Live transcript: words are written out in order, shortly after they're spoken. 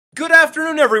Good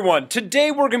afternoon, everyone.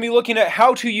 Today we're going to be looking at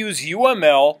how to use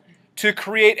UML to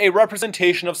create a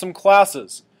representation of some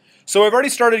classes. So I've already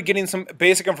started getting some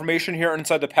basic information here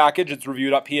inside the package. It's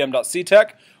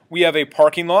review.pm.ctech. We have a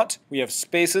parking lot, we have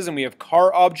spaces, and we have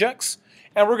car objects.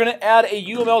 And we're going to add a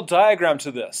UML diagram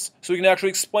to this so we can actually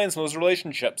explain some of those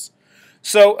relationships.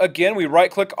 So again, we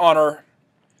right-click on our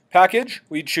package,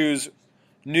 we choose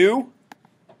New,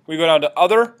 we go down to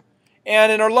Other,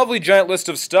 and in our lovely giant list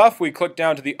of stuff, we click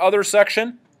down to the Other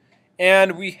section,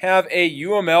 and we have a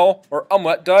UML or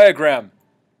umlet diagram.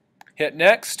 Hit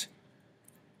Next.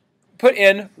 Put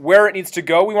in where it needs to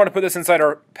go. We want to put this inside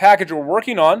our package we're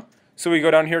working on, so we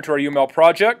go down here to our UML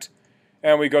project,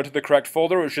 and we go to the correct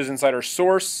folder, which is inside our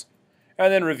source,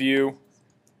 and then Review,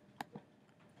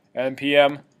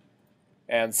 NPM,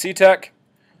 and CTech.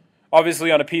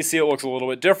 Obviously, on a PC, it looks a little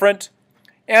bit different.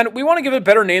 And we want to give it a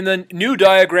better name than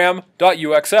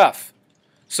newdiagram.uxf.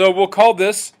 So we'll call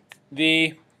this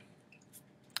the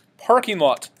parking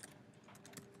lot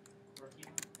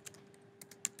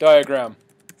diagram,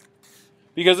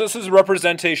 because this is a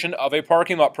representation of a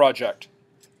parking lot project.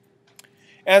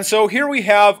 And so here we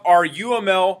have our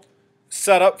UML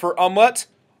setup for umlet.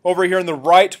 Over here on the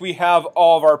right, we have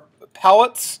all of our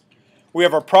palettes. We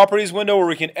have our properties window where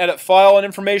we can edit file and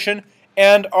information,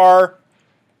 and our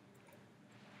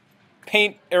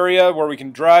paint area where we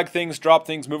can drag things, drop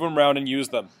things, move them around, and use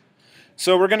them.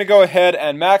 So we're going to go ahead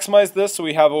and maximize this so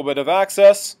we have a little bit of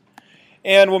access.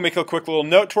 And we'll make a quick little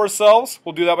note to ourselves.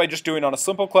 We'll do that by just doing on a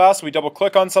simple class. We double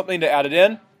click on something to add it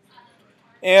in.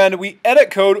 And we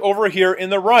edit code over here in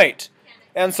the right.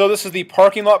 And so this is the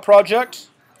parking lot project.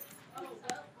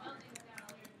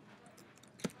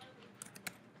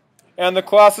 And the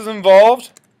class is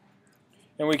involved.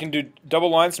 And we can do double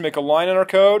lines to make a line in our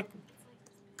code.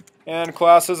 And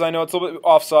classes, I know it's a little bit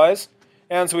off size.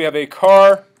 And so we have a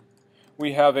car,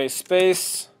 we have a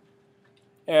space,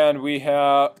 and we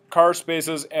have car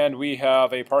spaces, and we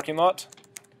have a parking lot.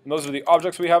 And those are the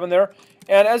objects we have in there.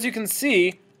 And as you can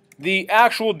see, the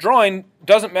actual drawing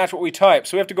doesn't match what we type.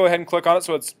 So we have to go ahead and click on it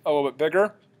so it's a little bit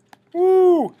bigger.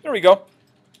 Woo! There we go.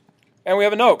 And we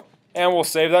have a note. And we'll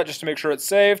save that just to make sure it's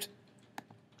saved.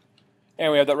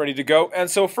 And we have that ready to go. And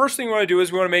so first thing we want to do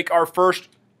is we want to make our first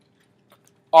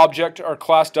object, our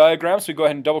class diagram. So we go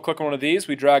ahead and double click on one of these,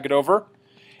 we drag it over,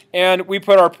 and we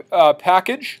put our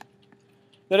package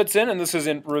that it's in, and this is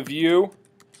in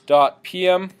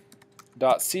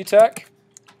review.pm.ctech,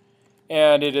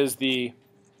 and it is the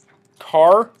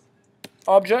car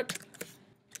object.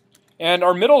 And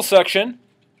our middle section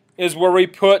is where we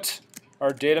put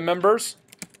our data members.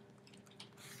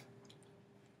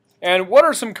 And what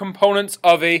are some components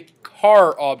of a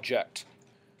car object?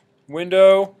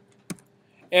 Window.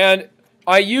 And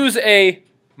I use a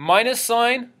minus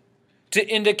sign to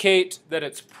indicate that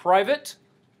it's private.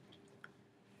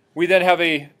 We then have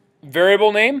a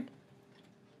variable name.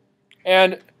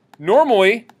 And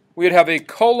normally, we'd have a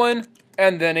colon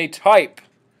and then a type.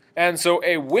 And so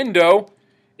a window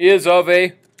is of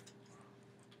a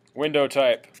window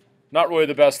type. Not really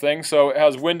the best thing. So it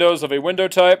has windows of a window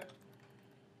type.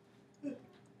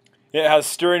 It has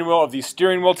steering wheel of the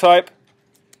steering wheel type.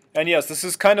 And yes, this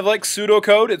is kind of like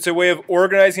pseudocode. It's a way of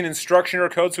organizing and structuring our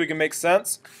code so we can make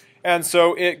sense. And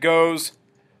so it goes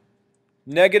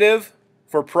negative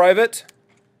for private,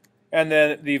 and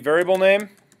then the variable name,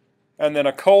 and then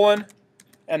a colon,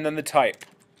 and then the type.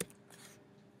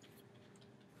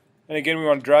 And again, we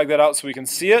want to drag that out so we can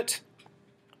see it.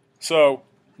 So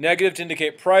negative to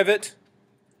indicate private,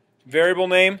 variable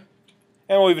name,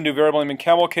 and we'll even do variable name in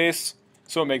camel case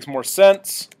so it makes more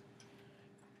sense.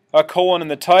 A colon in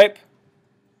the type.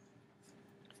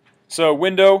 So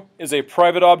window is a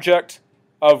private object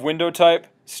of window type.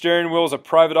 Steering wheel is a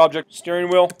private object, steering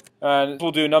wheel. And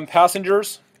we'll do none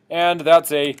passengers. And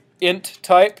that's a int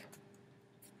type.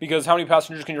 Because how many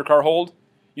passengers can your car hold?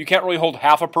 You can't really hold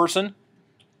half a person.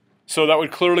 So that would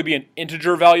clearly be an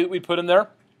integer value that we put in there.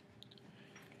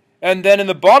 And then in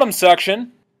the bottom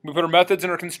section, we put our methods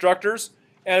and our constructors.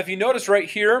 And if you notice right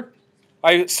here,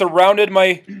 I surrounded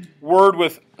my word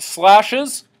with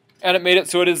slashes, and it made it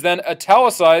so it is then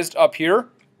italicized up here.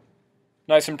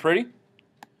 Nice and pretty.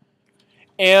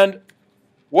 And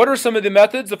what are some of the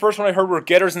methods? The first one I heard were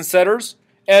getters and setters.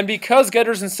 And because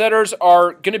getters and setters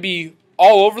are going to be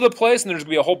all over the place, and there's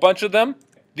going to be a whole bunch of them,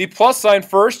 the plus sign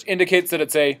first indicates that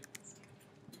it's a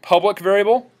public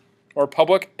variable or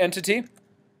public entity.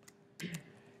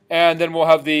 And then we'll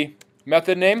have the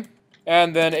method name,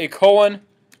 and then a colon,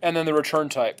 and then the return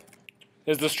type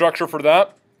is the structure for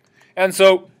that. And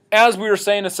so, as we were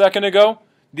saying a second ago,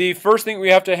 the first thing we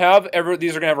have to have, these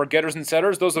are going to have our getters and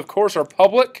setters. Those, of course, are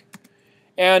public.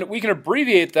 And we can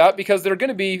abbreviate that because they're going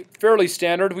to be fairly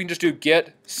standard. We can just do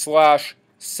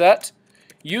get/set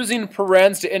using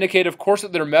parens to indicate, of course,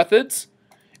 that they're methods.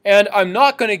 And I'm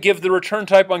not going to give the return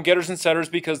type on getters and setters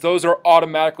because those are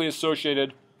automatically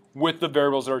associated with the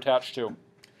variables they're attached to.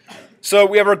 So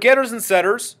we have our getters and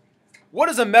setters. What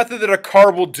is a method that a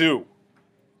car will do?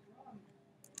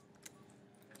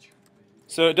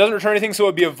 So it doesn't return anything, so it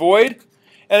would be a void.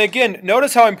 And again,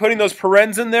 notice how I'm putting those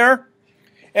parens in there.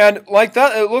 And like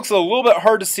that, it looks a little bit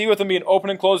hard to see with them being open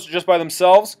and closed just by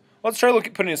themselves. Let's try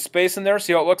putting a space in there,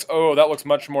 see how it looks. Oh, that looks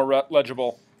much more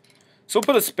legible. So we'll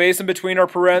put a space in between our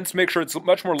parens, make sure it's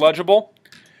much more legible.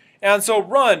 And so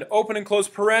run, open and close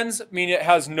parens, meaning it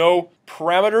has no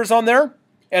parameters on there,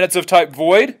 and it's of type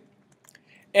void.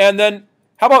 And then,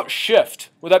 how about shift?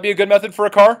 Would that be a good method for a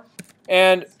car?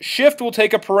 And shift will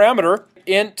take a parameter,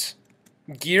 int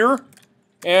gear,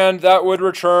 and that would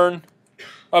return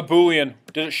a Boolean.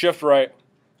 Did it shift right?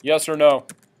 Yes or no?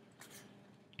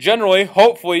 Generally,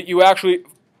 hopefully, you actually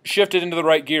shifted into the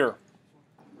right gear.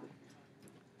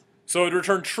 So it would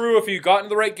return true if you got into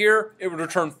the right gear. It would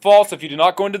return false if you did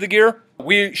not go into the gear.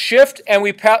 We shift and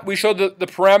we show that the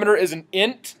parameter is an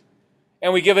int,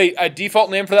 and we give a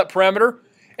default name for that parameter.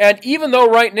 And even though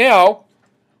right now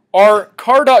our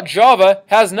car.java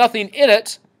has nothing in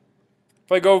it,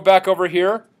 if I go back over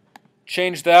here,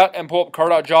 change that and pull up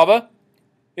car.java,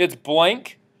 it's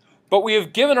blank. But we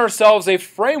have given ourselves a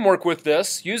framework with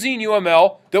this using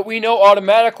UML that we know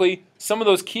automatically some of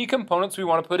those key components we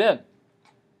want to put in.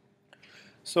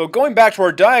 So going back to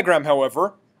our diagram,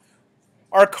 however,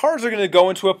 our cars are going to go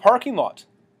into a parking lot.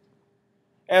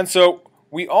 And so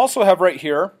we also have right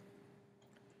here,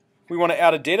 we want to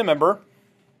add a data member,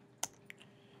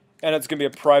 and it's going to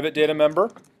be a private data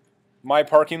member, my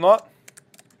parking lot.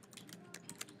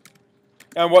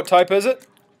 And what type is it?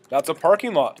 That's a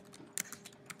parking lot.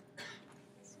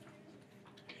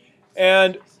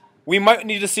 And we might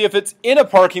need to see if it's in a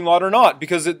parking lot or not,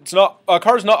 because it's not, a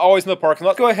car's not always in the parking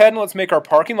lot. Go ahead and let's make our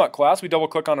parking lot class. We double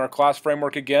click on our class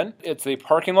framework again. It's a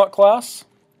parking lot class.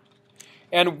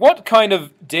 And what kind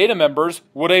of data members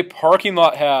would a parking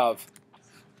lot have?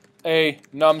 A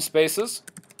num spaces.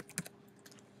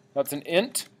 That's an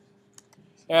int.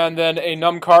 And then a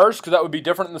num cars, because that would be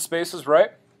different in the spaces,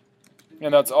 right?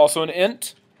 And that's also an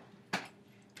int.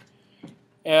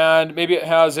 And maybe it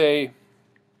has a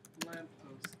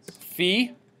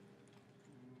fee,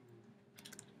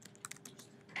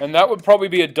 and that would probably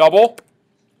be a double.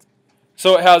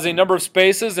 So it has a number of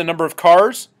spaces, a number of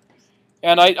cars,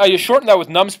 and I just shortened that with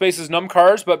num spaces, num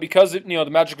cars. But because the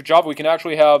magic of Java, we can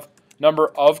actually have number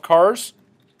of cars.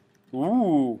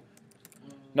 Ooh,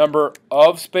 number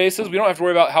of spaces. We don't have to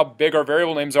worry about how big our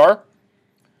variable names are.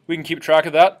 We can keep track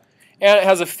of that. And it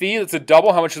has a fee that's a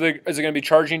double. How much is it going to be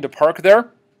charging to park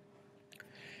there?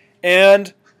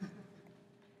 And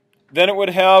then it would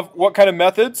have, what kind of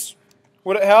methods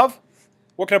would it have?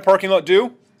 What can a parking lot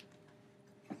do?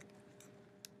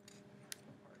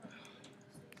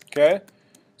 Okay,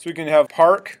 so we can have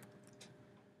park,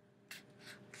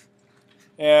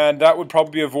 and that would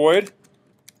probably be a void.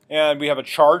 And we have a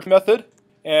charge method,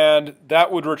 and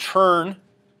that would return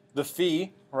the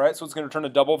fee, right? So it's going to return a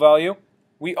double value.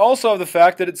 We also have the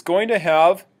fact that it's going to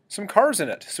have some cars in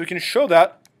it. So we can show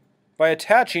that by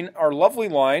attaching our lovely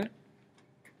line,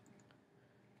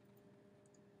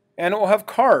 and it will have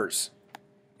cars.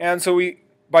 And so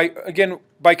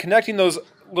by connecting those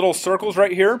little circles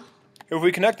right here, if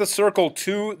we connect the circle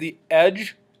to the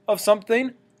edge of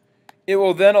something, it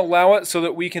will then allow it so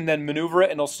that we can then maneuver it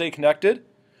and it'll stay connected.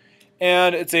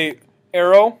 And it's a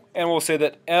arrow, and we'll say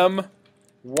that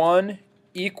M1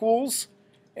 equals,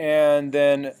 and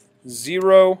then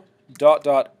 0 ...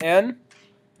 n,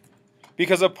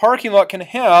 because a parking lot can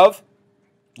have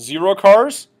 0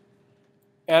 cars,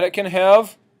 and it can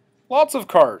have lots of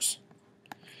cars.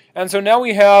 And so now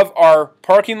we have our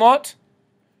parking lot,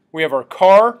 we have our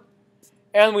car,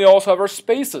 and we also have our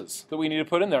spaces that we need to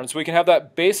put in there. And so we can have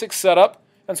that basic setup,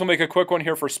 and so we'll make a quick one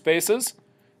here for spaces.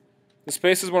 The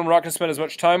spaces one we're not going to spend as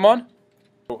much time on.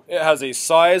 It has a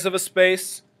size of a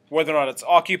space, whether or not it's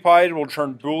occupied, it will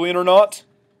return Boolean or not.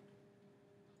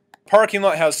 Parking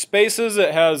lot has spaces,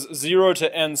 it has 0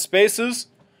 to n spaces.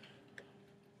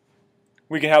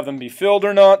 We can have them be filled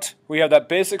or not. We have that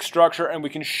basic structure, and we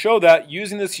can show that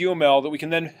using this UML that we can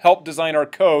then help design our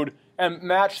code and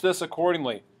match this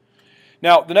accordingly.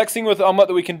 Now, the next thing with umlet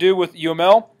that we can do with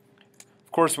UML,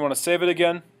 of course we want to save it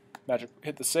again.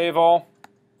 Hit the save all.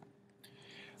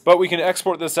 But we can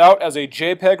export this out as a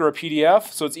JPEG or a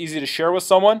PDF, so it's easy to share with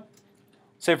someone.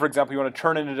 Say, for example, you want to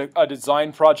turn in a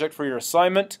design project for your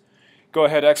assignment. Go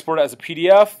ahead, export it as a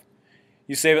PDF.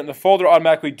 You save it in the folder,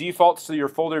 automatically defaults to your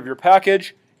folder of your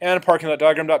package, and ParkingLot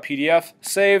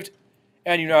saved,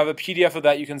 and you now have a PDF of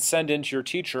that you can send in to your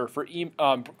teacher for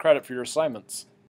credit for your assignments.